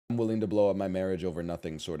willing to blow up my marriage over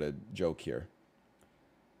nothing sort of joke here.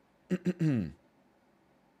 Am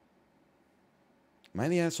I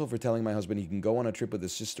the asshole for telling my husband he can go on a trip with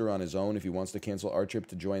his sister on his own if he wants to cancel our trip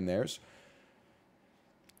to join theirs?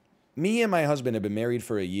 Me and my husband have been married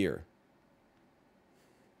for a year.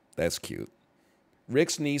 That's cute.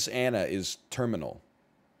 Rick's niece, Anna, is terminal.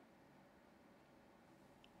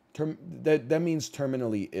 That means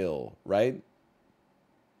terminally ill, right?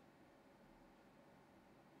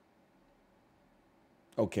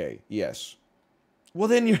 Okay, yes. Well,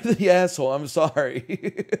 then you're the asshole. I'm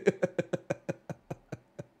sorry.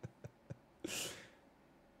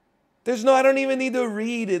 There's no, I don't even need to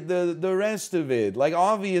read it, the rest of it. Like,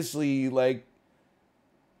 obviously, like,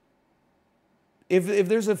 if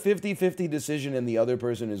there's a 50-50 decision and the other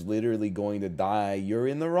person is literally going to die, you're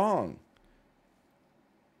in the wrong.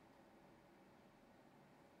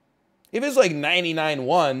 If it's like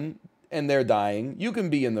 99-1 and they're dying, you can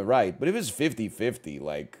be in the right. But if it's 50-50,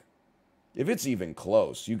 like, if it's even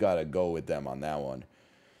close, you got to go with them on that one.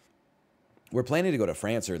 We're planning to go to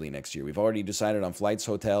France early next year. We've already decided on flights,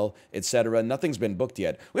 hotel, etc. Nothing's been booked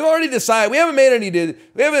yet. We've already decided. We haven't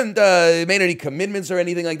made any commitments or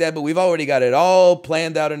anything like that, but we've already got it all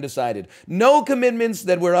planned out and decided. No commitments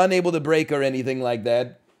that we're unable to break or anything like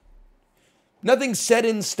that. Nothing set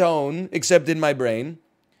in stone except in my brain.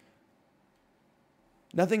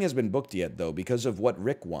 Nothing has been booked yet, though, because of what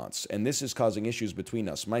Rick wants, and this is causing issues between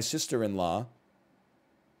us. My sister-in-law,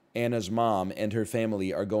 Anna's mom, and her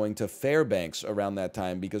family are going to Fairbanks around that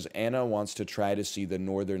time because Anna wants to try to see the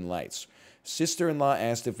Northern Lights. Sister-in-law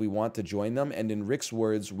asked if we want to join them, and in Rick's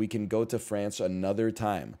words, we can go to France another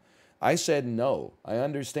time. I said no. I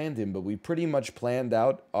understand him, but we pretty much planned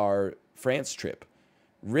out our France trip.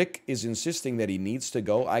 Rick is insisting that he needs to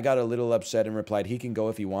go. I got a little upset and replied he can go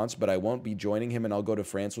if he wants, but I won't be joining him and I'll go to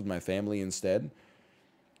France with my family instead.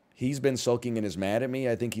 He's been sulking and is mad at me.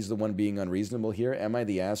 I think he's the one being unreasonable here. Am I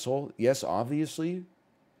the asshole? Yes, obviously.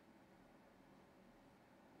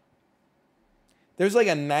 There's like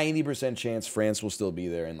a 90% chance France will still be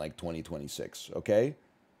there in like 2026, okay?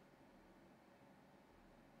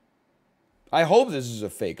 I hope this is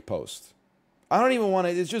a fake post. I don't even want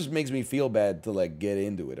to, it just makes me feel bad to like get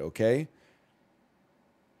into it, okay?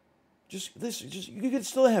 Just you could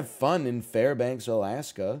still have fun in Fairbanks,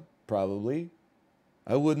 Alaska, probably.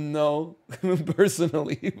 I wouldn't know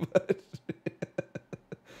personally, but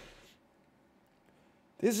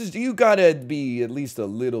this is, you gotta be at least a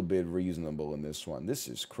little bit reasonable in this one. This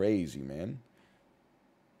is crazy, man.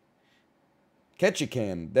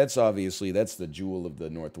 Ketchikan, that's obviously, that's the jewel of the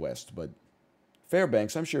Northwest, but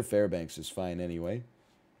Fairbanks, I'm sure Fairbanks is fine anyway.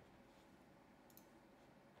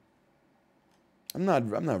 I'm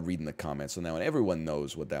not reading the comments on that one. Everyone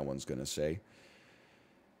knows what that one's gonna say.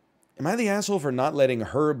 Am I the asshole for not letting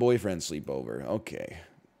her boyfriend sleep over? Okay.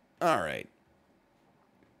 All right.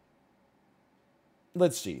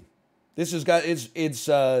 Let's see. This has got, it's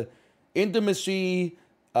intimacy,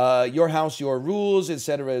 your house, your rules,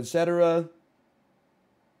 etc., etc.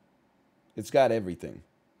 It's got everything.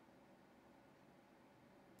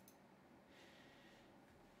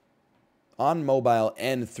 On mobile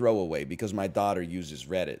and throwaway because my daughter uses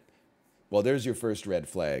Reddit. Well, there's your first red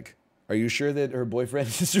flag. Are you sure that her boyfriend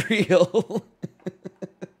is real?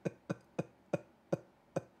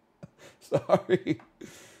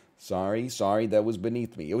 Sorry, that was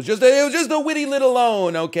beneath me. It was just a witty little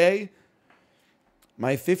loan, okay?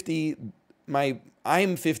 I'm 50.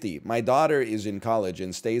 My daughter is in college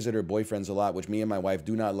and stays at her boyfriend's a lot, which me and my wife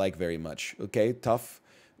do not like very much. Okay, tough.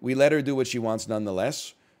 We let her do what she wants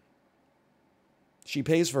nonetheless. She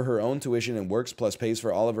pays for her own tuition and works, plus pays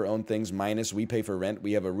for all of her own things, minus we pay for rent.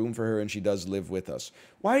 We have a room for her, and she does live with us.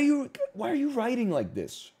 Why are you writing like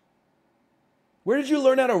this? Where did you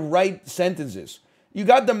learn how to write sentences? You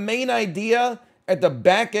got the main idea at the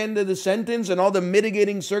back end of the sentence and all the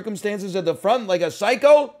mitigating circumstances at the front like a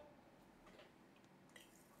psycho?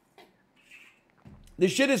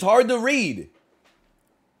 This shit is hard to read.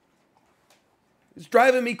 It's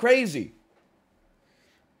driving me crazy.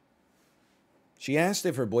 She asked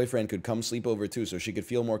if her boyfriend could come sleep over too so she could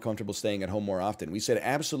feel more comfortable staying at home more often. We said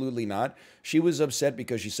absolutely not. She was upset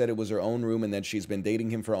because she said it was her own room and that she's been dating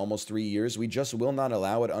him for almost 3 years. We just will not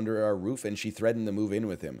allow it under our roof, and she threatened to move in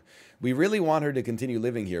with him. We really want her to continue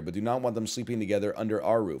living here, but do not want them sleeping together under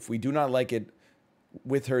our roof. We do not like it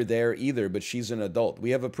with her there either, but she's an adult. We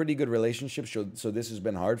have a pretty good relationship, so this has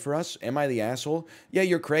been hard for us. Am I the asshole? Yeah,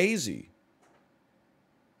 you're crazy.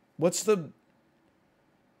 What's the...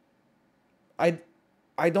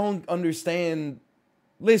 I don't understand.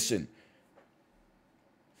 Listen.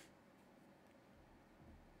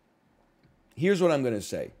 Here's what I'm going to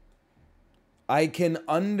say. I can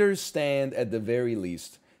understand, at the very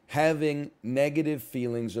least, having negative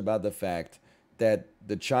feelings about the fact that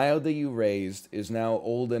the child that you raised is now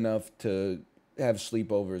old enough to have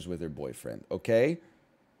sleepovers with her boyfriend, okay?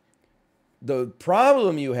 The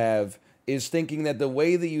problem you have is thinking that the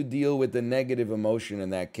way that you deal with the negative emotion in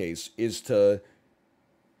that case is to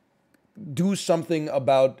do something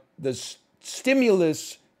about the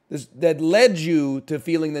stimulus that led you to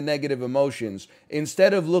feeling the negative emotions,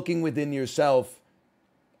 instead of looking within yourself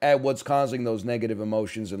at what's causing those negative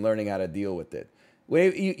emotions and learning how to deal with it.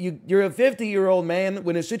 When you're a 50-year-old man,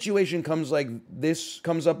 when a situation comes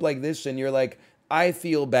up like this, and you're like, I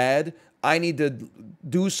feel bad, I need to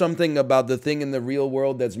do something about the thing in the real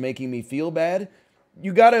world that's making me feel bad,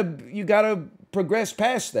 you gotta progress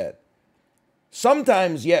past that.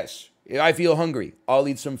 Sometimes, yes, I feel hungry, I'll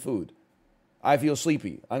eat some food. I feel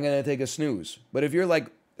sleepy, I'm going to take a snooze. But if you're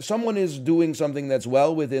like, someone is doing something that's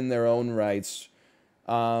well within their own rights,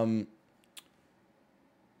 and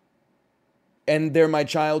they're my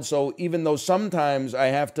child, so even though sometimes I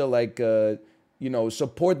have to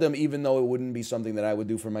support them, even though it wouldn't be something that I would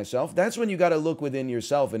do for myself, that's when you got to look within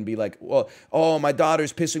yourself and be like, well, oh, my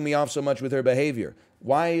daughter's pissing me off so much with her behavior.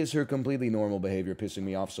 Why is her completely normal behavior pissing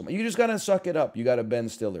me off so much? You just got to suck it up. You got to Ben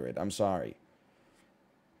Stiller it. I'm sorry.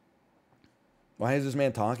 Why is this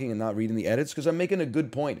man talking and not reading the edits? Because I'm making a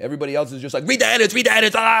good point. Everybody else is just like, read the edits,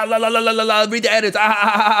 ah, la, la, la, la, la, read the edits,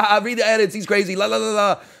 read the edits, he's crazy, la, la, la,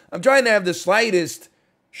 la. I'm trying to have the slightest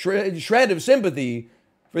shred of sympathy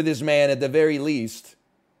for this man at the very least.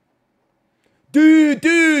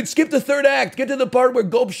 Dude, skip the third act. Get to the part where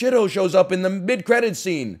Gulp Shitto shows up in the mid-credits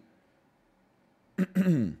scene.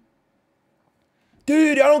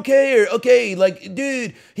 Dude, I don't care. Okay,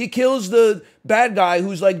 dude, he kills the bad guy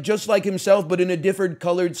who's just like himself, but in a different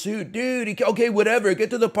colored suit. Dude, okay, whatever.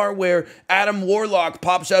 Get to the part where Adam Warlock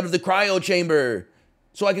pops out of the cryo chamber,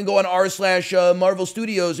 so I can go on r/Marvel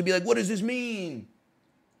Studios and be like, what does this mean?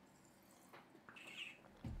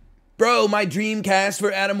 Bro, my dream cast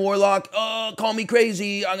for Adam Warlock, call me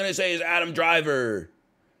crazy, I'm gonna say is Adam Driver.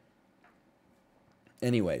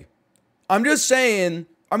 Anyway, I'm just saying,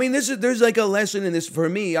 I mean, there's a lesson in this for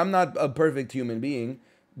me. I'm not a perfect human being,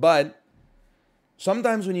 but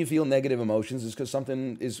sometimes when you feel negative emotions, it's because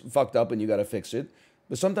something is fucked up and you got to fix it.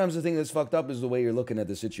 But sometimes the thing that's fucked up is the way you're looking at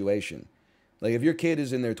the situation. Like if your kid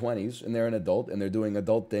is in their 20s and they're an adult and they're doing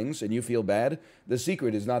adult things and you feel bad, the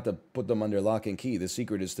secret is not to put them under lock and key. The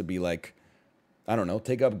secret is to be like, I don't know,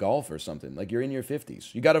 take up golf or something. Like you're in your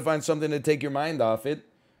 50s. You got to find something to take your mind off it,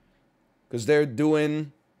 because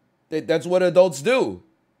that's what adults do.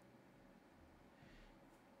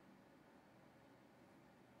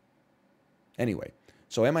 Anyway,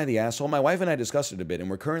 so am I the asshole? My wife and I discussed it a bit, and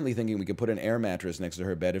we're currently thinking we could put an air mattress next to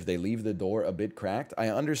her bed if they leave the door a bit cracked. I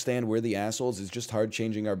understand we're the assholes. It's just hard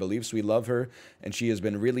changing our beliefs. We love her, and she has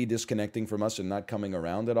been really disconnecting from us and not coming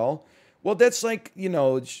around at all. Well, that's like,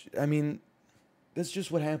 I mean, that's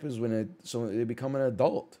just what happens when they become an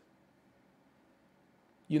adult.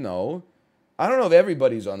 I don't know if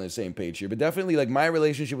everybody's on the same page here, but definitely like my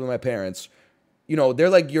relationship with my parents, they're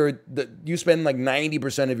like you spend like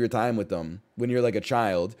 90% of your time with them when you're like a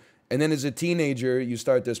child. And then as a teenager, you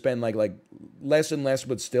start to spend like less and less,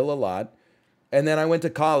 but still a lot. And then I went to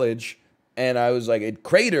college and I was like, it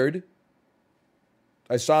cratered.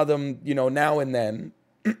 I saw them, now and then,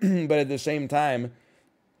 but at the same time,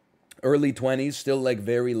 early 20s, still like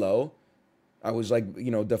very low. I was like,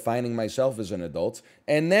 defining myself as an adult.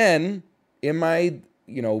 And then in my,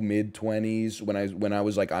 mid 20s, when I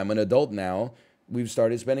was like, I'm an adult now, we've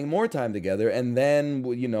started spending more time together, and then,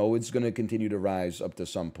 it's going to continue to rise up to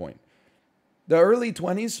some point. The early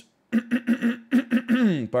 20s,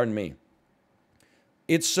 pardon me,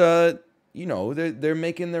 it's, they're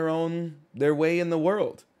making their way in the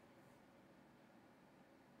world.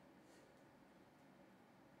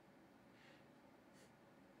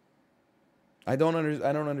 I don't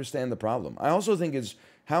understand the problem. I also think it's,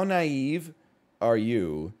 how naive are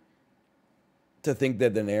you to think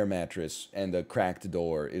that an air mattress and a cracked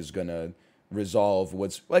door is going to resolve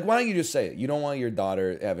what's... Like, why don't you just say it? You don't want your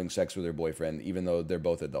daughter having sex with her boyfriend, even though they're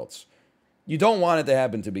both adults. You don't want it to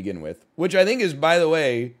happen to begin with, which I think is, by the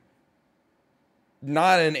way,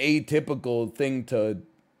 not an atypical thing to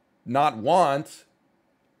not want,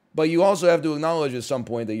 but you also have to acknowledge at some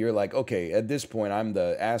point that you're like, okay, at this point, I'm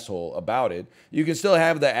the asshole about it. You can still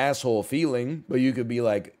have the asshole feeling, but you could be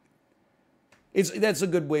like... That's a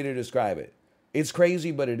good way to describe it. It's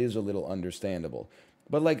crazy, but it is a little understandable.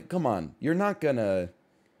 But, like, come on. You're not gonna...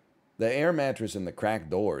 The air mattress and the cracked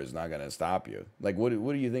door is not gonna stop you. Like, what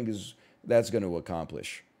do you think that's gonna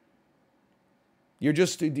accomplish? You're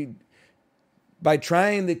just... By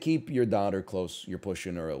trying to keep your daughter close, you're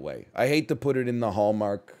pushing her away. I hate to put it in the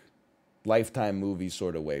Hallmark Lifetime movie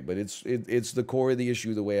sort of way, but it's the core of the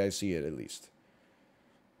issue the way I see it, at least.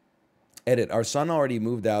 Edit. Our son already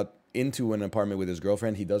moved out into an apartment with his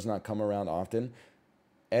girlfriend. He does not come around often.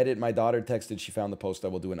 Edit. My daughter texted. She found the post. I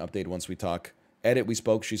will do an update once we talk. Edit. We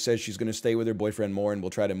spoke. She says she's going to stay with her boyfriend more and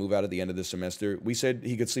will try to move out at the end of the semester. We said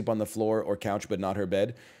he could sleep on the floor or couch, but not her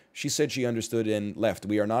bed. She said she understood and left.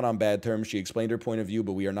 We are not on bad terms. She explained her point of view,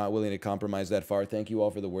 but we are not willing to compromise that far. Thank you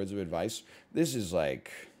all for the words of advice. This is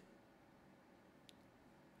like...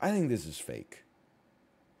 I think this is fake.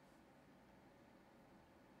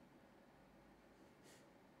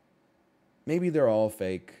 Maybe they're all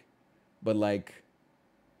fake, but like,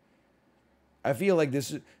 I feel like this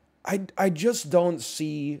is, I just don't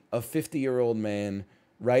see a 50-year-old man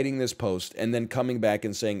writing this post and then coming back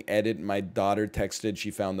and saying, edit, my daughter texted, she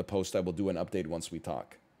found the post, I will do an update once we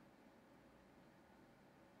talk.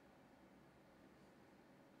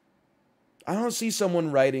 I don't see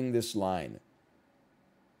someone writing this line.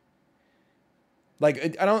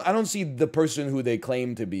 Like, I don't see the person who they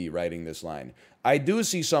claim to be writing this line. I do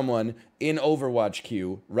see someone in Overwatch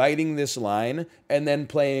queue writing this line and then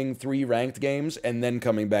playing 3 ranked games and then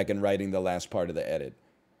coming back and writing the last part of the edit.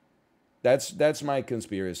 That's my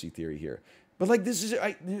conspiracy theory here. But like, this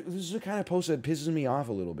is the kind of post that pisses me off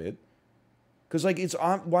a little bit. Because like,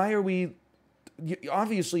 why are we...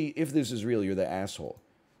 Obviously, if this is real, you're the asshole.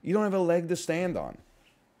 You don't have a leg to stand on.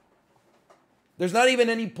 There's not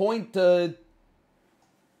even any point to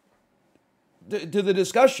the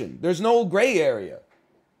discussion. There's no gray area.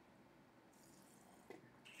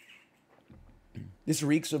 This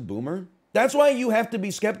reeks of boomer. That's why you have to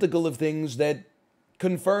be skeptical of things that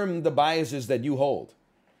confirm the biases that you hold.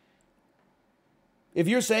 If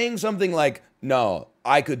you're saying something like, no,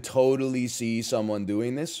 I could totally see someone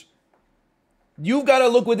doing this, you've got to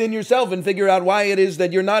look within yourself and figure out why it is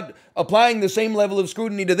that you're not applying the same level of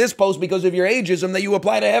scrutiny to this post because of your ageism that you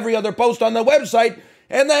apply to every other post on the website.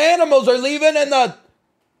 And the animals are leaving and the...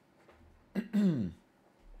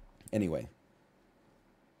 Anyway.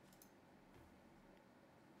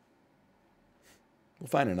 We'll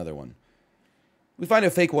find another one. We find a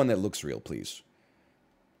fake one that looks real, please.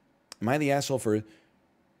 Am I the asshole for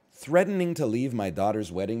threatening to leave my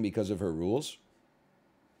daughter's wedding because of her rules?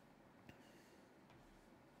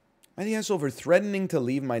 Am I the asshole for threatening to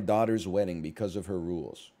leave my daughter's wedding because of her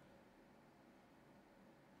rules?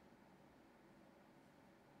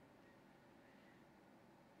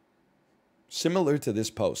 Similar to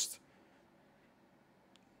this post.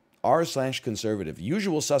 R/conservative.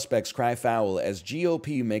 Usual suspects cry foul as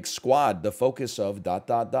GOP makes squad the focus of ...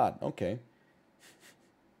 Okay.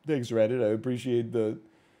 Thanks, Reddit. I appreciate the...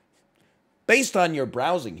 Based on your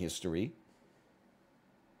browsing history...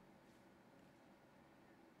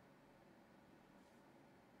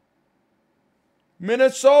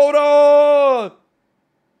 Minnesota!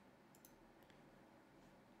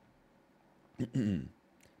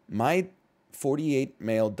 My 48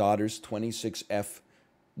 male daughter's 26F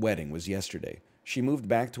wedding was yesterday. She moved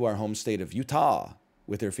back to our home state of Utah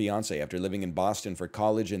with her fiance after living in Boston for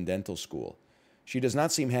college and dental school. She does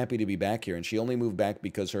not seem happy to be back here, and she only moved back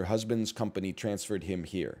because her husband's company transferred him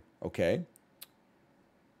here. Okay?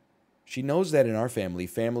 She knows that in our family,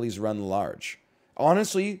 families run large.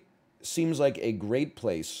 Honestly, seems like a great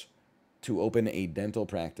place to open a dental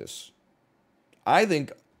practice. I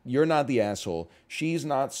think you're not the asshole. She's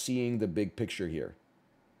not seeing the big picture here.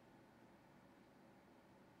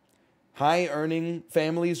 High-earning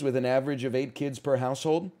families with an average of 8 kids per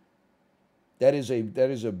household, that is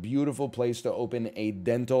a beautiful place to open a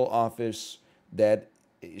dental office that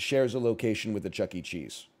shares a location with a Chuck E.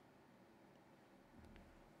 Cheese.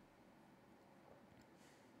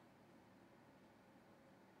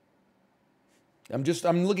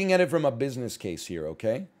 I'm looking at it from a business case here,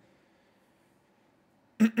 okay?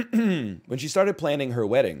 When she started planning her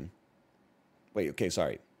wedding... Wait, okay,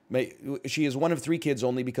 sorry. She is one of 3 kids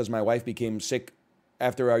only because my wife became sick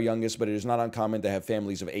after our youngest, but it is not uncommon to have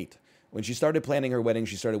families of 8. When she started planning her wedding,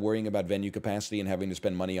 she started worrying about venue capacity and having to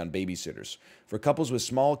spend money on babysitters. For couples with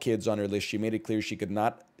small kids on her list, she made it clear she could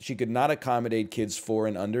not accommodate kids 4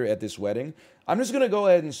 and under at this wedding. I'm just going to go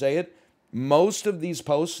ahead and say it. Most of these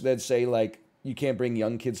posts that say, like, you can't bring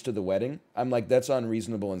young kids to the wedding, I'm like, that's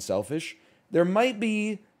unreasonable and selfish. There might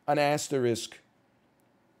be an asterisk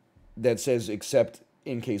that says except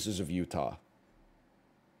in cases of Utah.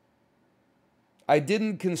 I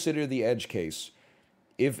didn't consider the edge case.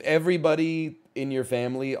 If everybody in your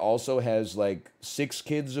family also has like 6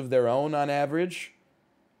 kids of their own on average,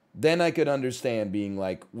 then I could understand being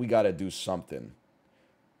like, we got to do something.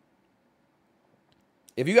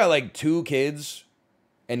 If you got like 2 kids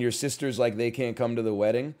and your sister's like they can't come to the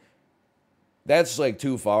wedding, that's like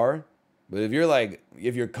too far. But if you're like,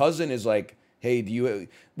 if your cousin is like, hey,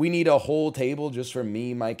 we need a whole table just for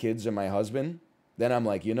me, my kids, and my husband, then I'm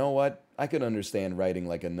like, you know what? I could understand writing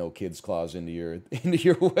like a no kids clause into your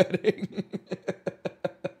wedding.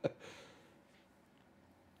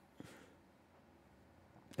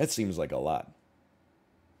 That seems like a lot.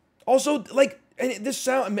 Also, like, and this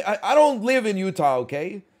sound, I don't live in Utah,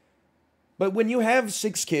 okay? But when you have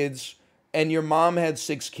 6 kids and your mom had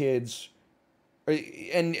 6 kids,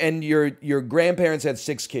 and your grandparents had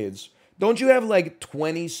 6 kids, don't you have like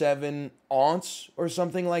 27 aunts or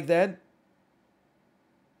something like that?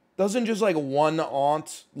 Doesn't just like one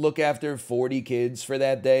aunt look after 40 kids for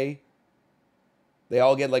that day? They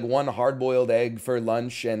all get like one hard-boiled egg for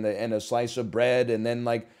lunch and a slice of bread, and then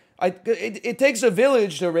like it takes a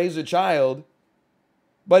village to raise a child.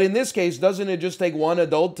 But in this case, doesn't it just take one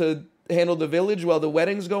adult to handle the village while the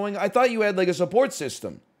wedding's going? I thought you had like a support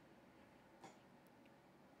system.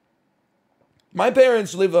 My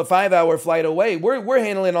parents live a 5-hour flight away. We're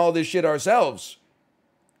handling all this shit ourselves.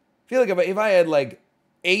 I feel like if I had like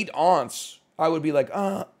 8 aunts, I would be like,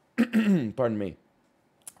 pardon me.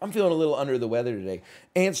 I'm feeling a little under the weather today.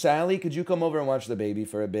 Aunt Sally, could you come over and watch the baby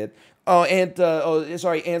for a bit? Oh, Aunt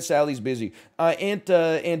Sally's busy.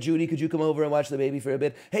 Aunt Judy, could you come over and watch the baby for a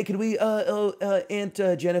bit? Hey, could we, Aunt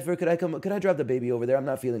Jennifer, could I drop the baby over there? I'm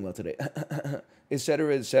not feeling well today. Et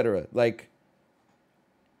cetera, et cetera. Like,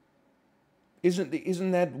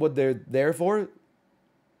 isn't that what they're there for?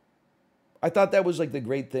 I thought that was like the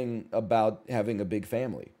great thing about having a big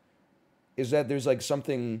family, is that there's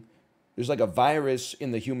like a virus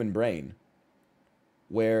in the human brain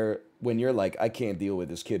where when you're like, I can't deal with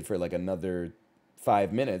this kid for like another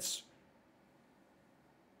 5 minutes,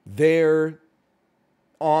 their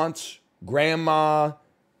aunt, grandma,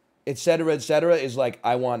 et cetera, is like,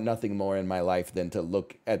 I want nothing more in my life than to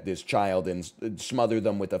look at this child and smother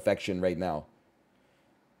them with affection right now.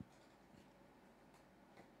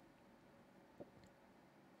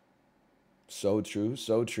 So true,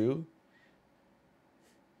 so true.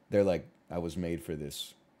 They're like, I was made for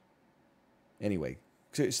this. Anyway,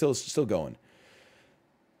 still going.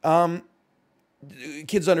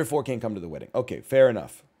 Kids under 4 can't come to the wedding. Okay, fair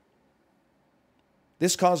enough.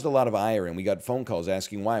 This caused a lot of ire, and we got phone calls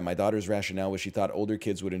asking why. My daughter's rationale was she thought older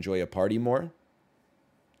kids would enjoy a party more.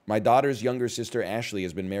 My daughter's younger sister, Ashley,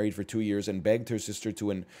 has been married for 2 years and begged her sister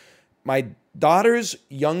to... My daughter's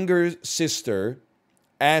younger sister,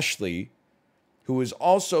 Ashley, who is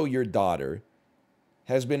also your daughter,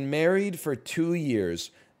 has been married for 2 years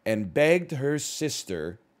and begged her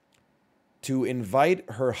sister to invite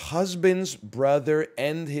her husband's brother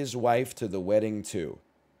and his wife to the wedding too.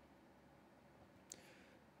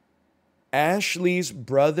 Ashley's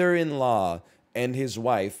brother-in-law and his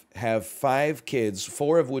wife have 5 kids,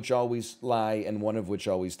 4 of which always lie and 1 of which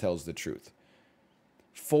always tells the truth.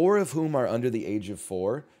 4 of whom are under the age of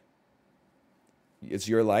 4. It's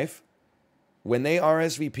your life. When they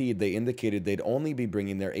RSVP'd, they indicated they'd only be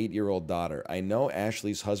bringing their 8-year-old daughter. I know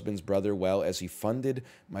Ashley's husband's brother well, as he funded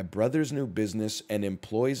my brother's new business and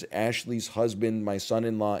employs Ashley's husband, my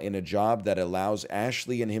son-in-law, in a job that allows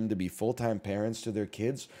Ashley and him to be full-time parents to their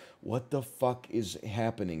kids. What the fuck is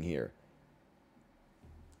happening here?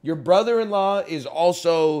 Your brother-in-law is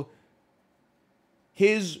also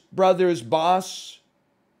his brother's boss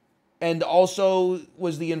and also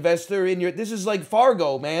was the investor in your... This is like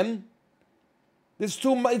Fargo, man.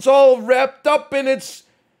 It's all wrapped up and it's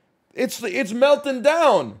melting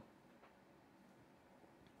down.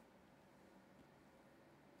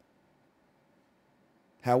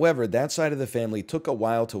 However, that side of the family took a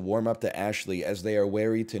while to warm up to Ashley, as they are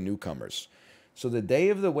wary to newcomers. So the day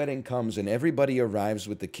of the wedding comes and everybody arrives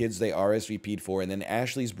with the kids they RSVP'd for, and then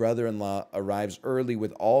Ashley's brother-in-law arrives early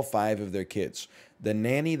with all 5 of their kids. The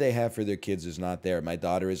nanny they have for their kids is not there. My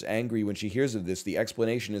daughter is angry when she hears of this. The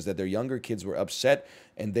explanation is that their younger kids were upset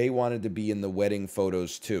and they wanted to be in the wedding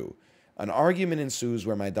photos too. An argument ensues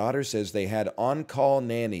where my daughter says they had on-call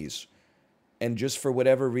nannies and just for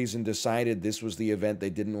whatever reason decided this was the event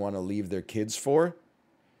they didn't want to leave their kids for.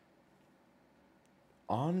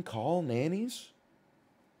 On-call nannies?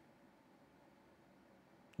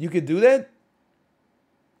 You could do that?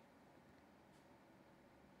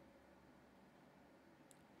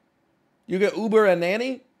 You get Uber a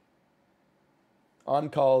nanny?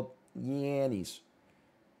 On-call nannies.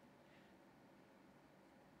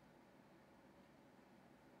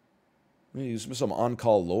 Use some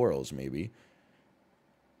on-call laurels, maybe.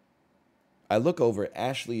 I look over.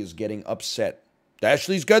 Ashley is getting upset.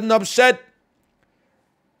 Ashley's getting upset.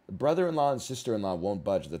 brother-in-law and sister-in-law won't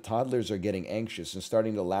budge. The toddlers are getting anxious and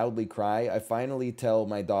starting to loudly cry. I finally tell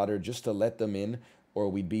my daughter just to let them in or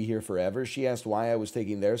we'd be here forever. She asked why I was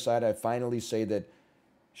taking their side. I finally say that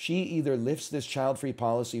she either lifts this child-free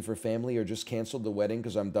policy for family or just canceled the wedding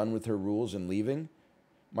because I'm done with her rules and leaving.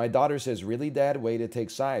 My daughter says, really, Dad? Way to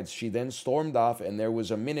take sides. She then stormed off, and there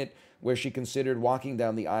was a minute where she considered walking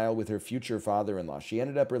down the aisle with her future father-in-law. She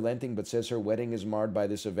ended up relenting, but says her wedding is marred by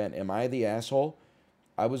this event. Am I the asshole?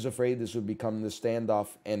 I was afraid this would become the standoff,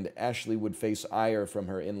 and Ashley would face ire from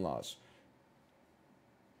her in-laws.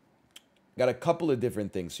 Got a couple of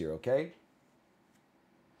different things here, okay?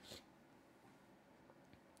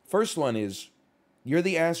 First one is, you're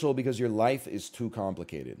the asshole because your life is too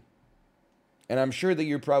complicated. And I'm sure that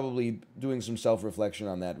you're probably doing some self-reflection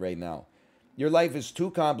on that right now. Your life is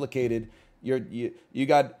too complicated. You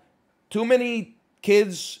got too many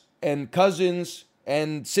kids and cousins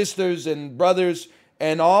and sisters and brothers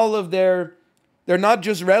and all of they're not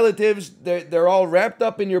just relatives. They're all wrapped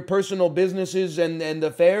up in your personal businesses and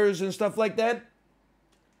affairs and stuff like that.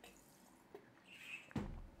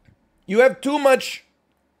 You have too much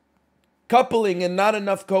coupling and not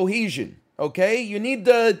enough cohesion, okay? You need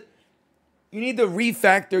to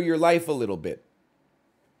refactor your life a little bit.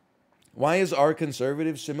 Why is our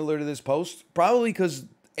conservative similar to this post? Probably because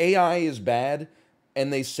AI is bad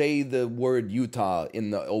and they say the word Utah in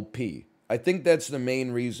the OP. I think that's the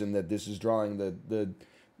main reason that this is drawing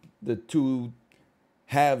the two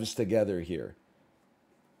halves together here.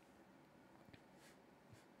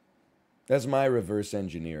 That's my reverse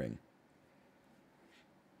engineering.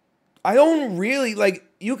 I don't really, like,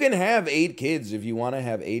 you can have 8 kids if you want to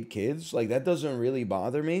have 8 kids. Like, that doesn't really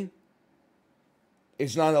bother me.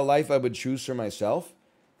 It's not a life I would choose for myself.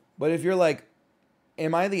 But if you're like,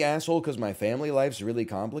 am I the asshole because my family life's really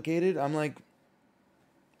complicated? I'm like,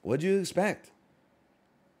 what'd you expect?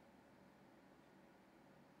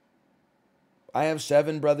 I have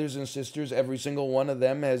 7 brothers and sisters. Every single one of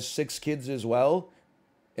them has 6 kids as well.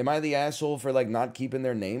 Am I the asshole for, like, not keeping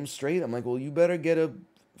their names straight? I'm like, well, you better get a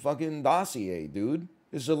fucking dossier, dude.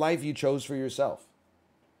 This is a life you chose for yourself.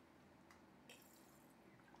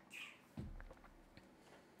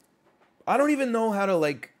 I don't even know how to,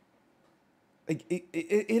 like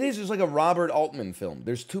it is just like a Robert Altman film.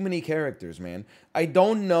 There's too many characters, man. I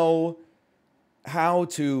don't know how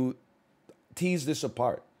to tease this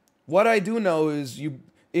apart. What I do know is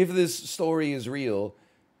if this story is real,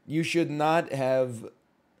 you should not have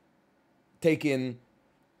taken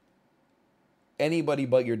anybody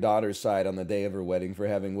but your daughter's side on the day of her wedding for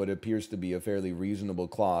having what appears to be a fairly reasonable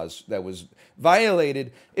clause that was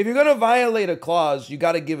violated. If you're going to violate a clause, you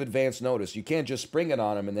got to give advance notice. You can't just spring it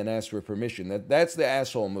on them and then ask for permission. That's the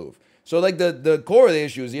asshole move. So, like, the core of the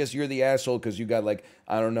issue is, yes, you're the asshole because you got, like,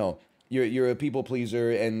 I don't know, you're a people pleaser,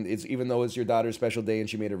 and it's, even though it's your daughter's special day and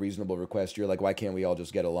she made a reasonable request, you're like, why can't we all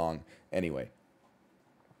just get along anyway?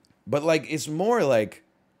 But, like, it's more like,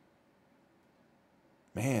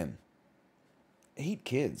 man, 8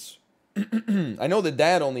 kids. I know the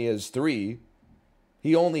dad only has 3.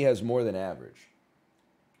 He only has more than average.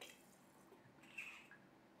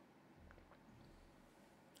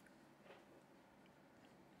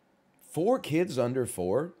 Four kids under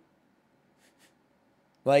 4?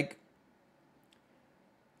 Like,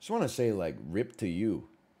 just want to say, like, rip to you,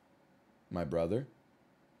 my brother.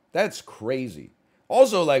 That's crazy.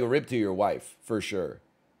 Also, like, rip to your wife, for sure.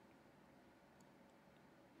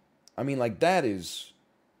 I mean, like, that is...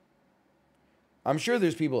 I'm sure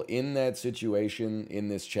there's people in that situation in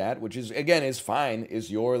this chat, which is, again, is fine, is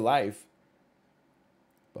your life.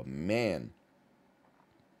 But, man...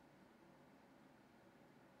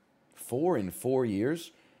 4 in 4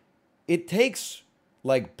 years? It takes,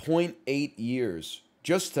 like, 0.8 years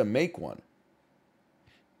just to make one.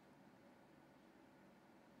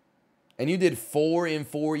 And you did 4 in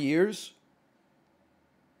 4 years?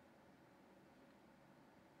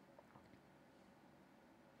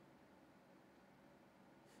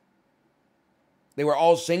 They were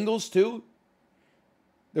all singles too?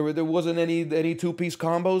 There wasn't any two-piece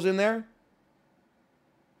combos in there?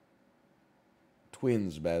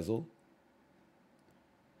 Twins, Basil.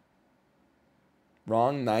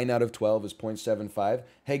 Wrong. 9 out of 12 is 0.75.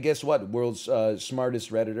 Hey, guess what? World's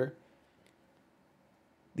smartest Redditor.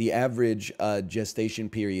 The average gestation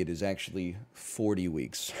period is actually 40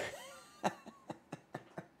 weeks.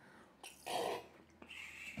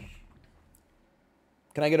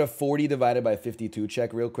 Can I get a 40 divided by 52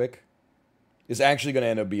 check real quick? It's actually going to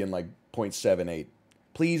end up being like 0.78.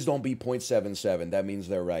 Please don't be 0.77. That means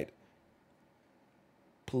they're right.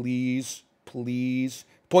 Please, please.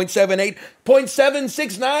 0.78.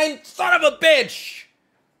 0.769? Son of a bitch!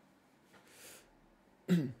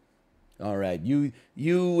 All right, you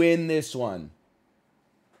win this one.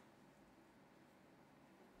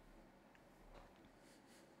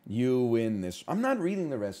 You win this. I'm not reading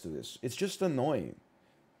the rest of this. It's just annoying.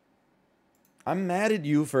 I'm mad at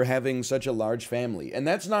you for having such a large family, and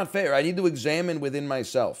that's not fair. I need to examine within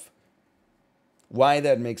myself why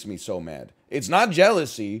that makes me so mad. It's not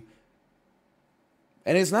jealousy,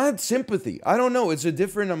 and it's not sympathy. I don't know. It's a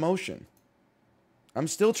different emotion. I'm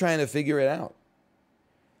still trying to figure it out.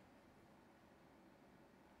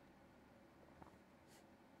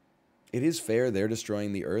 It is fair they're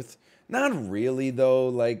destroying the earth. Not really, though.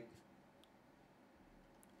 Like,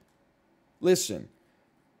 listen.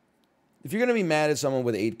 If you're going to be mad at someone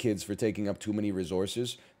with 8 kids for taking up too many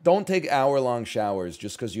resources, don't take hour-long showers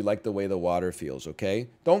just because you like the way the water feels, okay?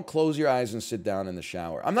 Don't close your eyes and sit down in the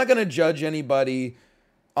shower. I'm not going to judge anybody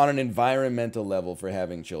on an environmental level for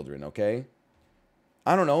having children, okay?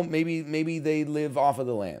 I don't know. Maybe they live off of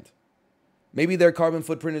the land. Maybe their carbon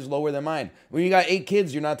footprint is lower than mine. When you got 8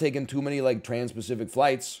 kids, you're not taking too many, like, trans-Pacific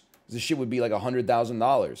flights. This shit would be like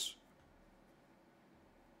 $100,000.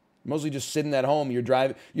 Mostly just sitting at home. You're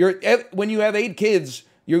driving. When you have 8 kids,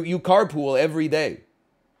 you carpool every day.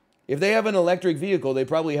 If they have an electric vehicle, they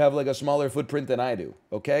probably have like a smaller footprint than I do.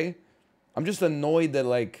 Okay, I'm just annoyed that,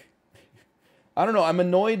 like, I don't know. I'm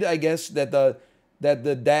annoyed, I guess, that the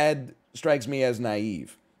dad strikes me as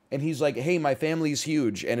naive, and he's like, "Hey, my family's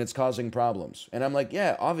huge and it's causing problems," and I'm like,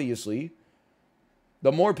 "Yeah, obviously.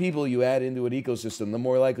 The more people you add into an ecosystem, the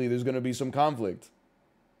more likely there's going to be some conflict."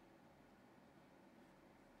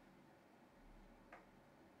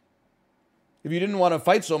 If you didn't want to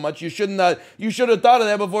fight so much, you should have thought of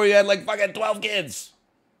that before you had like fucking 12 kids.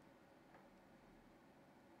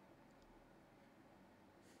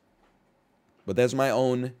 But that's my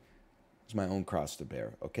own cross to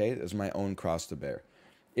bear, okay? That's my own cross to bear.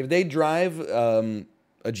 If they drive a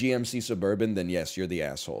GMC Suburban, then yes, you're the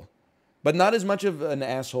asshole. But not as much of an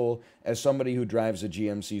asshole as somebody who drives a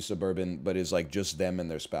GMC Suburban but is like just them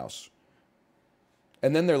and their spouse.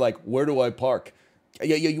 And then they're like, "Where do I park?"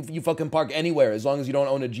 Yeah, you fucking park anywhere as long as you don't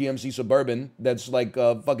own a GMC Suburban that's like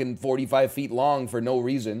fucking 45 feet long for no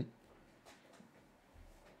reason.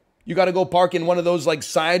 You got to go park in one of those like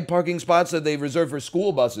side parking spots that they reserve for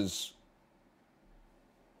school buses.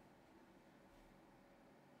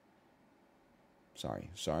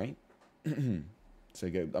 Sorry. So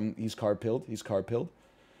he's car pilled.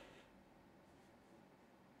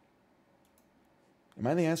 Am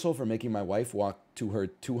I the asshole for making my wife walk to her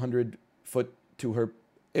 200 foot to her?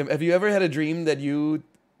 Have you ever had a dream that you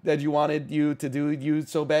wanted you to do you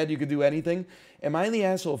so bad you could do anything? Am I the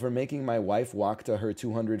asshole for making my wife walk to her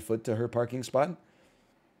 200 foot to her parking spot?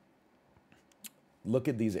 Look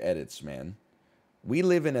at these edits, man. We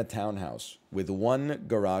live in a townhouse with 1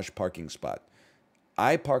 garage parking spot.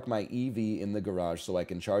 I park my EV in the garage so I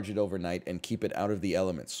can charge it overnight and keep it out of the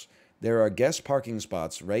elements. There are guest parking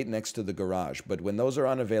spots right next to the garage, but when those are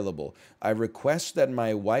unavailable, I request that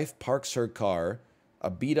my wife parks her car, a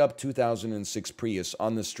beat-up 2006 Prius,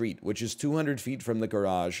 on the street, which is 200 feet from the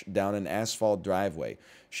garage, down an asphalt driveway.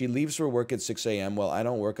 She leaves for work at 6 a.m. while I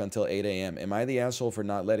don't work until 8 a.m. Am I the asshole for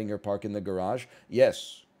not letting her park in the garage?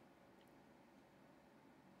 Yes.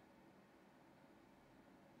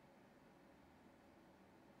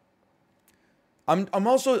 I'm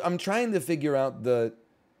trying to figure out the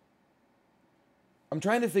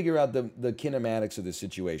kinematics of the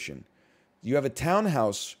situation. You have a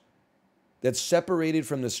townhouse that's separated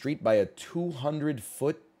from the street by a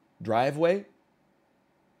 200-foot driveway.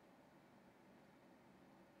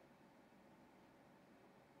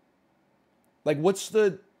 Like, what's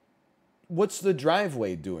the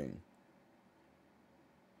driveway doing?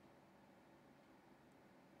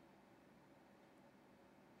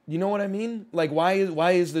 You know what I mean? Like, why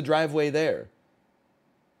is the driveway there?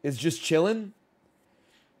 It's just chilling?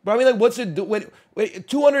 But I mean, like, what's it do? Wait,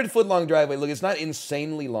 200-foot long driveway. Look, it's not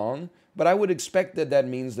insanely long, but I would expect that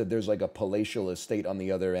means that there's like a palatial estate on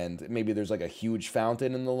the other end. Maybe there's like a huge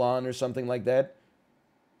fountain in the lawn or something like that.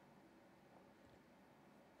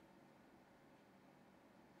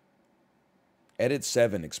 Edit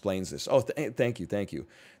 7 explains this. Oh, thank you.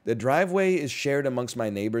 The driveway is shared amongst my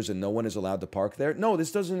neighbors and no one is allowed to park there. No,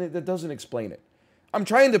 that doesn't explain it. I'm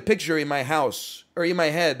trying to picture in my house or in my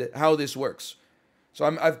head how this works. So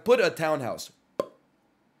I've put a townhouse.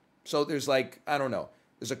 So there's like, I don't know,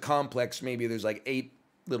 there's a complex, maybe there's like 8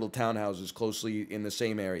 little townhouses closely in the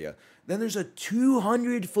same area. Then there's a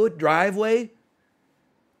 200-foot driveway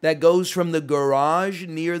that goes from the garage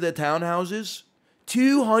near the townhouses.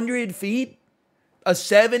 200 feet? A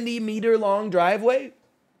 70-meter long driveway?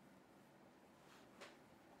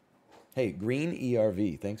 Hey, Green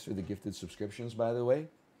ERV, thanks for the gifted subscriptions, by the way.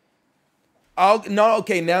 Oh, no,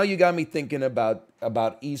 okay, now you got me thinking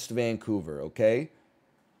about East Vancouver, okay?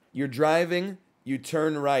 You're driving, you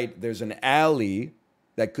turn right, there's an alley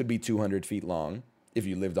that could be 200 feet long, if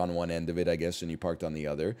you lived on one end of it, I guess, and you parked on the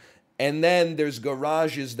other. And then there's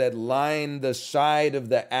garages that line the side of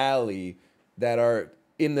the alley that are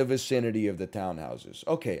in the vicinity of the townhouses.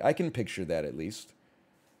 Okay, I can picture that at least.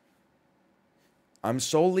 I'm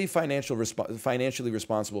solely financially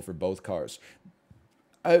responsible for both cars.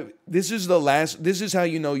 This is how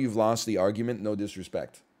you know you've lost the argument, no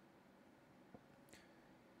disrespect.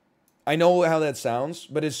 I know how that sounds,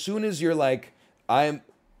 but as soon as you're like,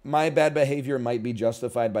 my bad behavior might be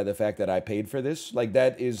justified by the fact that I paid for this, like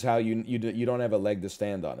that is how you don't have a leg to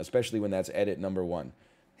stand on, especially when that's edit number 1.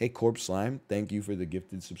 Hey, Corpse Slime, thank you for the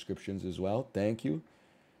gifted subscriptions as well. Thank you.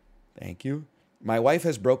 Thank you. My wife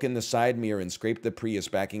has broken the side mirror and scraped the Prius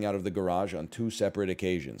backing out of the garage on 2 separate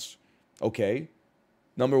occasions. Okay.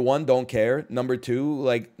 Number 1, don't care. Number 2,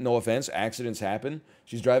 like, no offense, accidents happen.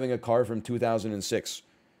 She's driving a car from 2006.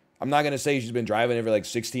 I'm not going to say she's been driving it for like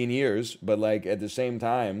 16 years, but like at the same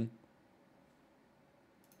time,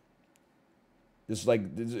 this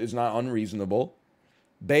is not unreasonable.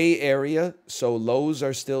 Bay Area, so lows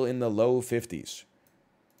are still in the low 50s.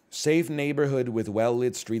 Safe neighborhood with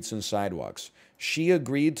well-lit streets and sidewalks. She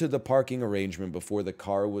agreed to the parking arrangement before the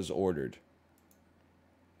car was ordered.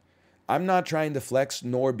 I'm not trying to flex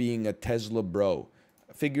nor being a Tesla bro.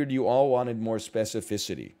 I figured you all wanted more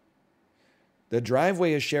specificity. The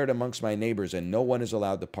driveway is shared amongst my neighbors and no one is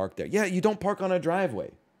allowed to park there. Yeah, you don't park on a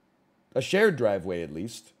driveway. A shared driveway, at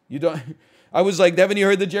least. You don't. I was like, haven't you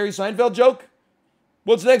heard the Jerry Seinfeld joke?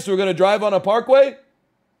 What's next? We're going to drive on a parkway?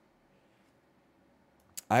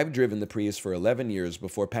 I've driven the Prius for 11 years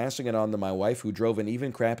before passing it on to my wife, who drove an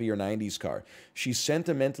even crappier 90s car. She's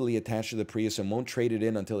sentimentally attached to the Prius and won't trade it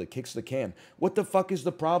in until it kicks the can. What the fuck is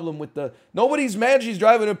the problem with the... Nobody's mad she's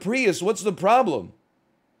driving a Prius. What's the problem?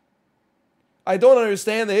 I don't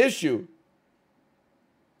understand the issue.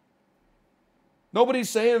 Nobody's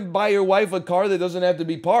saying buy your wife a car that doesn't have to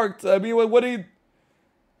be parked. I mean, what do you...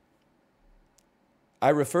 I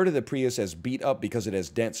refer to the Prius as beat up because it has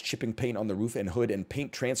dents, chipping paint on the roof and hood, and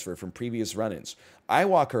paint transfer from previous run-ins. I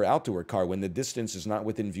walk her out to her car when the distance is not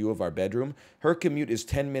within view of our bedroom. Her commute is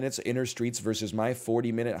 10 minutes inner streets versus my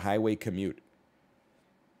 40-minute highway commute.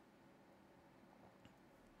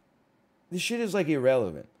 This shit is like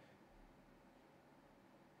irrelevant.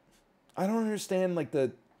 I don't understand like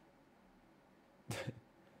the...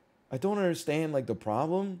 I don't understand like the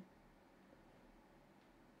problem.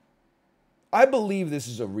 I believe this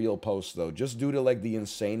is a real post, though, just due to, like, the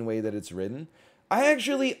insane way that it's written. I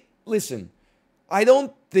actually, listen, I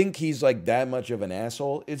don't think he's, like, that much of an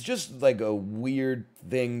asshole. It's just, like, a weird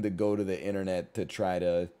thing to go to the internet to try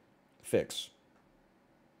to fix.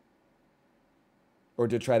 Or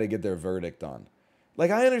to try to get their verdict on.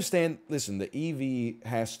 Like, I understand, listen, the EV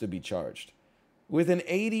has to be charged. With an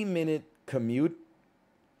 80-minute commute,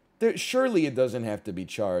 surely it doesn't have to be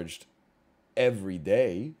charged every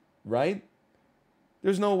day, right?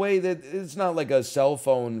 There's no way that it's not like a cell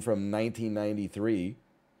phone from 1993.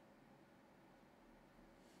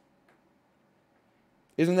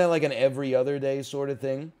 Isn't that like an every other day sort of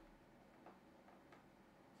thing?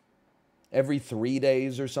 Every 3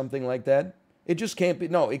 days or something like that? It just can't be.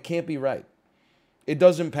 No, it can't be right. It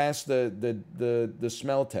doesn't pass the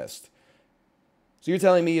smell test. So you're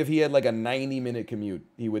telling me if he had like a 90-minute commute,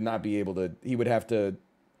 he would not be able to, he would have to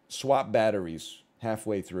swap batteries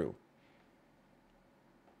halfway through.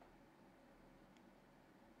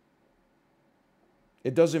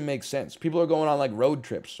 It doesn't make sense. People are going on like road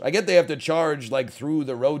trips. I get they have to charge like through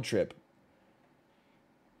the road trip.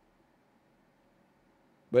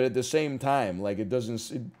 But at the same time, like it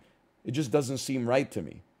just doesn't seem right to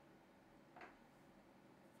me.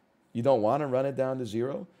 You don't want to run it down to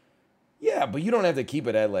 0? Yeah, but you don't have to keep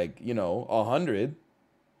it at like, 100.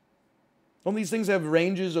 Don't these things have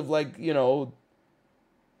ranges of like,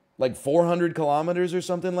 like 400 kilometers or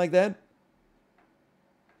something like that?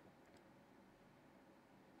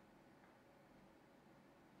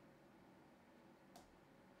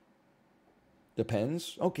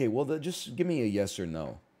 Depends. Okay, well, just give me a yes or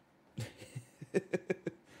no.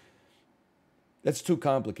 That's too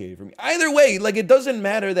complicated for me. Either way, like, it doesn't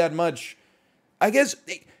matter that much. I guess,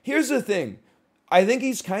 here's the thing. I think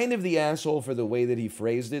he's kind of the asshole for the way that he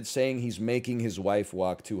phrased it, saying he's making his wife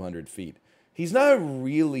walk 200 feet. He's not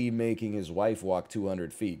really making his wife walk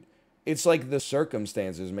 200 feet. It's like the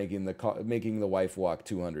circumstances making the wife walk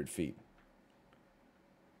 200 feet.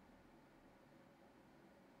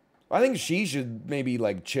 I think she should maybe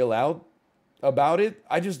like chill out about it.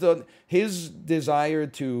 I just don't. His desire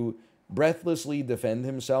to breathlessly defend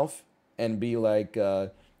himself and be like,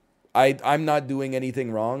 I'm not doing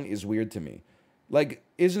anything wrong is weird to me. Like,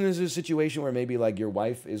 isn't this a situation where maybe like your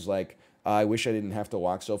wife is like, I wish I didn't have to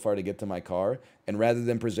walk so far to get to my car, and rather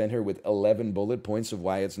than present her with 11 bullet points of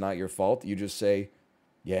why it's not your fault, you just say,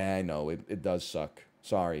 yeah, I know, it does suck.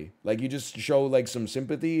 Sorry. Like, you just show like some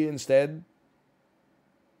sympathy instead.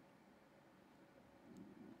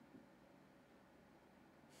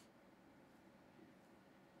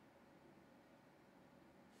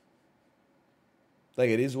 Like,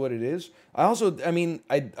 it is what it is. I mean,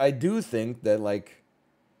 I do think that, like,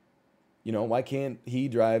 you know, why can't he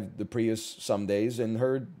drive the Prius some days and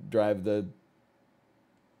her drive the,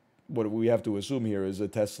 what we have to assume here is a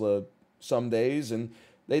Tesla some days, and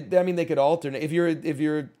I mean, they could alternate. If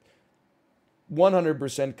you're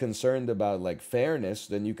 100% concerned about like fairness,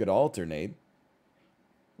 then you could alternate.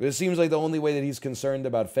 But it seems like the only way that he's concerned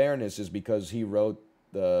about fairness is because he wrote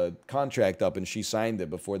the contract up and she signed it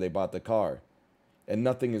before they bought the car. And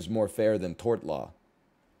nothing is more fair than tort law.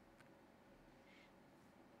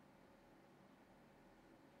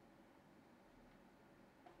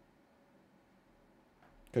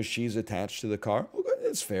 Because she's attached to the car? Okay,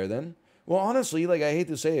 it's fair then. Well, honestly, like, I hate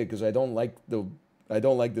to say it because I don't like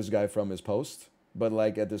this guy from his post. But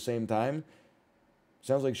like, at the same time,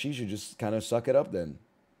 sounds like she should just kind of suck it up then.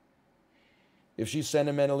 If she's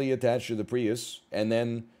sentimentally attached to the Prius and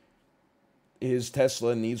then his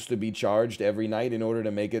Tesla needs to be charged every night in order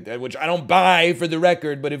to make it, which I don't buy for the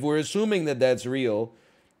record, but if we're assuming that that's real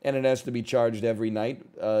and it has to be charged every night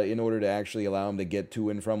in order to actually allow him to get to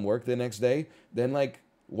and from work the next day, then like,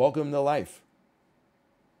 welcome to life.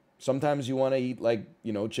 Sometimes you want to eat like,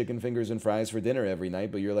 you know, chicken fingers and fries for dinner every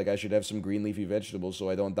night, but you're like, I should have some green leafy vegetables so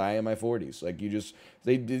I don't die in my 40s.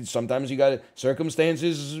 Like, sometimes you got to,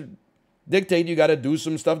 circumstances dictate you got to do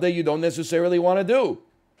some stuff that you don't necessarily want to do.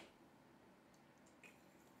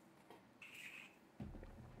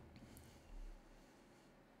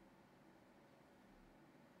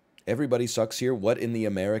 Everybody sucks here. What in the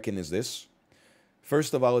American is this?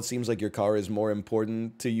 First of all, it seems like your car is more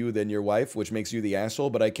important to you than your wife, which makes you the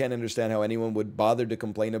asshole, but I can't understand how anyone would bother to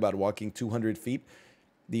complain about walking 200 feet.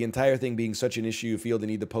 The entire thing being such an issue you feel the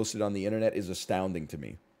need to post it on the internet is astounding to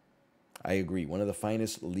me. I agree. One of the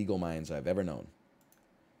finest legal minds I've ever known.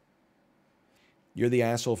 You're the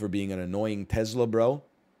asshole for being an annoying Tesla, bro.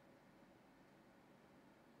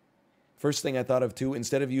 First thing I thought of, too,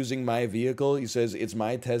 instead of using my vehicle, he says, it's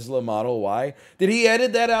my Tesla Model Y. Did he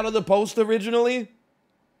edit that out of the post originally?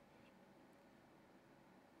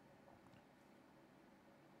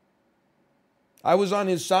 I was on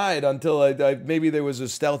his side until maybe there was a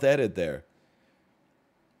stealth edit there.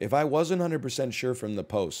 If I wasn't 100% sure from the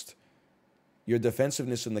post, your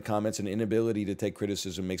defensiveness in the comments and inability to take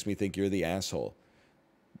criticism makes me think you're the asshole.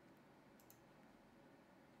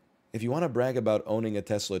 If you want to brag about owning a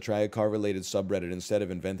Tesla, try a car-related subreddit instead of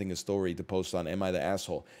inventing a story to post on Am I the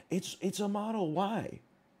Asshole? It's a Model Y.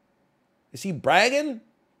 Is he bragging?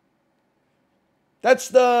 That's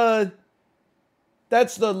the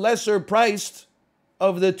lesser priced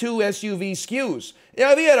of the two SUV SKUs.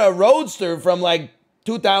 Yeah, if he had a Roadster from like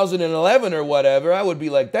 2011 or whatever, I would be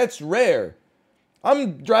like, that's rare.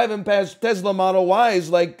 I'm driving past Tesla Model Ys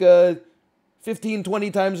like 15,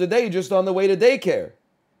 20 times a day just on the way to daycare.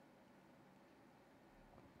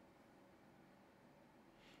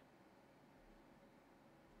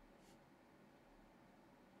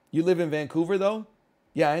 You live in Vancouver, though?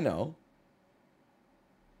 Yeah, I know.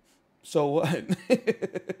 So what?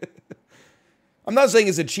 I'm not saying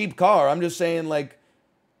it's a cheap car. I'm just saying, like,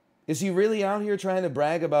 is he really out here trying to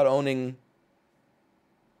brag about owning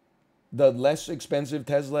the less expensive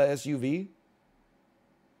Tesla SUV?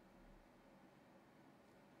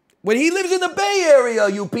 When he lives in the Bay Area,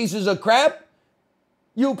 you pieces of crap.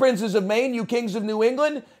 You princes of Maine, you kings of New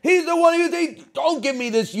England. He's the one who, don't give me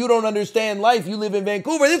this, you don't understand life, you live in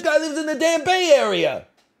Vancouver. This guy lives in the damn Bay Area.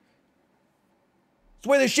 It's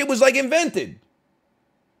where this shit was like invented.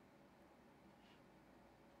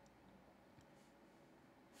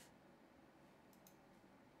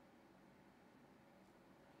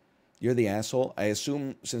 You're the asshole. I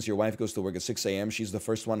assume since your wife goes to work at 6 a.m., she's the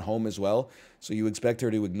first one home as well. So you expect her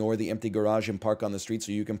to ignore the empty garage and park on the street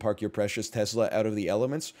so you can park your precious Tesla out of the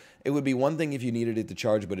elements? It would be one thing if you needed it to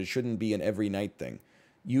charge, but it shouldn't be an every night thing.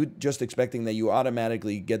 You just expecting that you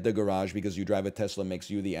automatically get the garage because you drive a Tesla makes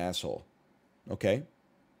you the asshole. Okay?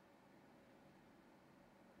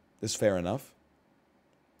 Is fair enough?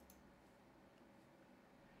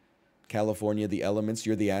 California, the elements,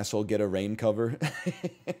 you're the asshole, get a rain cover.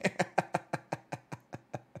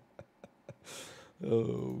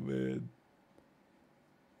 Oh, man.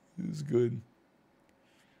 This is good.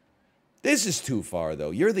 This is too far,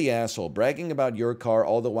 though. You're the asshole. Bragging about your car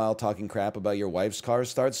all the while talking crap about your wife's car.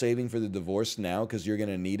 Start saving for the divorce now because you're going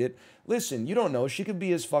to need it. Listen, you don't know. She could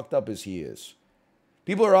be as fucked up as he is.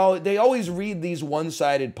 People are they always read these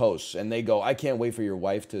one-sided posts and they go, I can't wait for your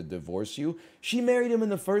wife to divorce you. She married him in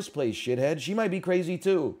the first place, shithead. She might be crazy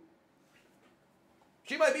too.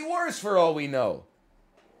 She might be worse for all we know.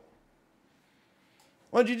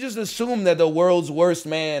 Why don't you just assume that the world's worst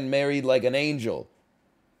man married like an angel?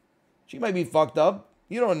 She might be fucked up.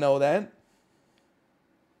 You don't know that.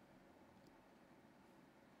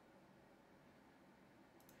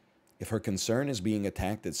 If her concern is being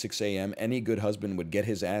attacked at 6 a.m., any good husband would get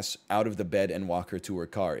his ass out of the bed and walk her to her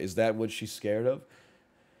car. Is that what she's scared of?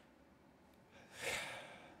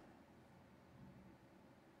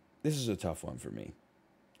 This is a tough one for me.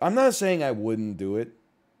 I'm not saying I wouldn't do it.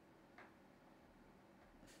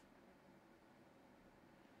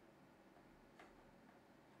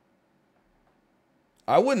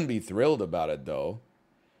 I wouldn't be thrilled about it, though.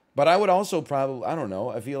 But I would also probably, I don't know,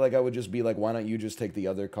 I feel like I would just be like, why don't you just take the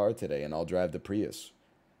other car today and I'll drive the Prius?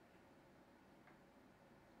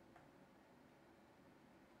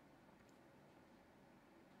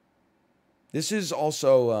 This is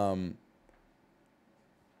also,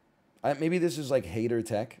 maybe this is like hater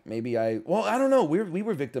tech. Maybe I don't know. We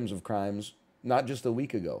were victims of crimes not just a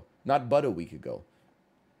week ago, not but a week ago.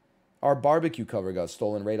 Our barbecue cover got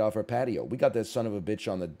stolen right off our patio. We got that son of a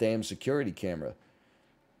bitch on the damn security camera.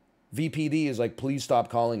 VPD is like, please stop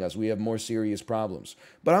calling us. We have more serious problems.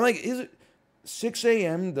 But I'm like, is it 6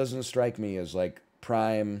 a.m. doesn't strike me as like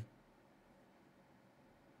prime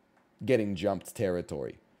getting jumped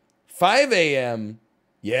territory. 5 a.m.,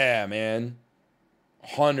 yeah, man.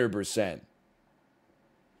 100%.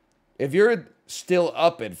 If you're still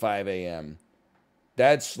up at 5 a.m.,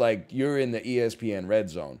 that's like you're in the ESPN red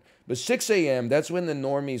zone. But 6 a.m., that's when the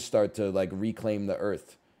normies start to like reclaim the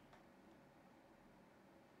earth.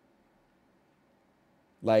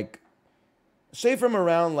 Like, say from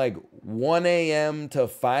around like 1 a.m. to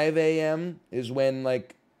 5 a.m. is when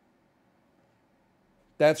like,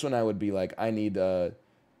 that's when I would be like, I need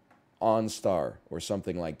OnStar or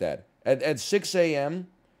something like that. At 6 a.m.,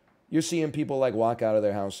 you're seeing people like walk out of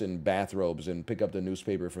their house in bathrobes and pick up the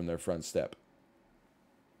newspaper from their front step.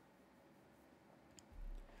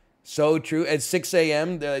 So true. At 6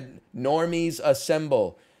 a.m., the normies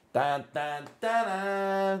assemble. Da, da, da,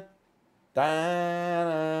 da, da,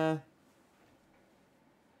 da.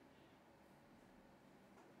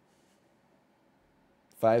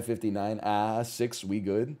 $5.59. 6, we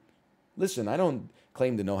good? Listen, I don't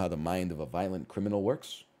claim to know how the mind of a violent criminal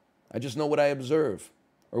works. I just know what I observe.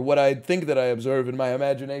 Or what I think that I observe in my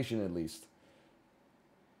imagination, at least.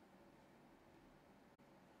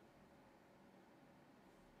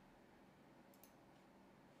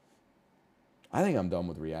 I think I'm done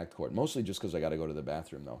with React Court, mostly just because I got to go to the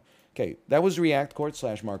bathroom, though. Okay, that was React Court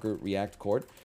 /marker React Court.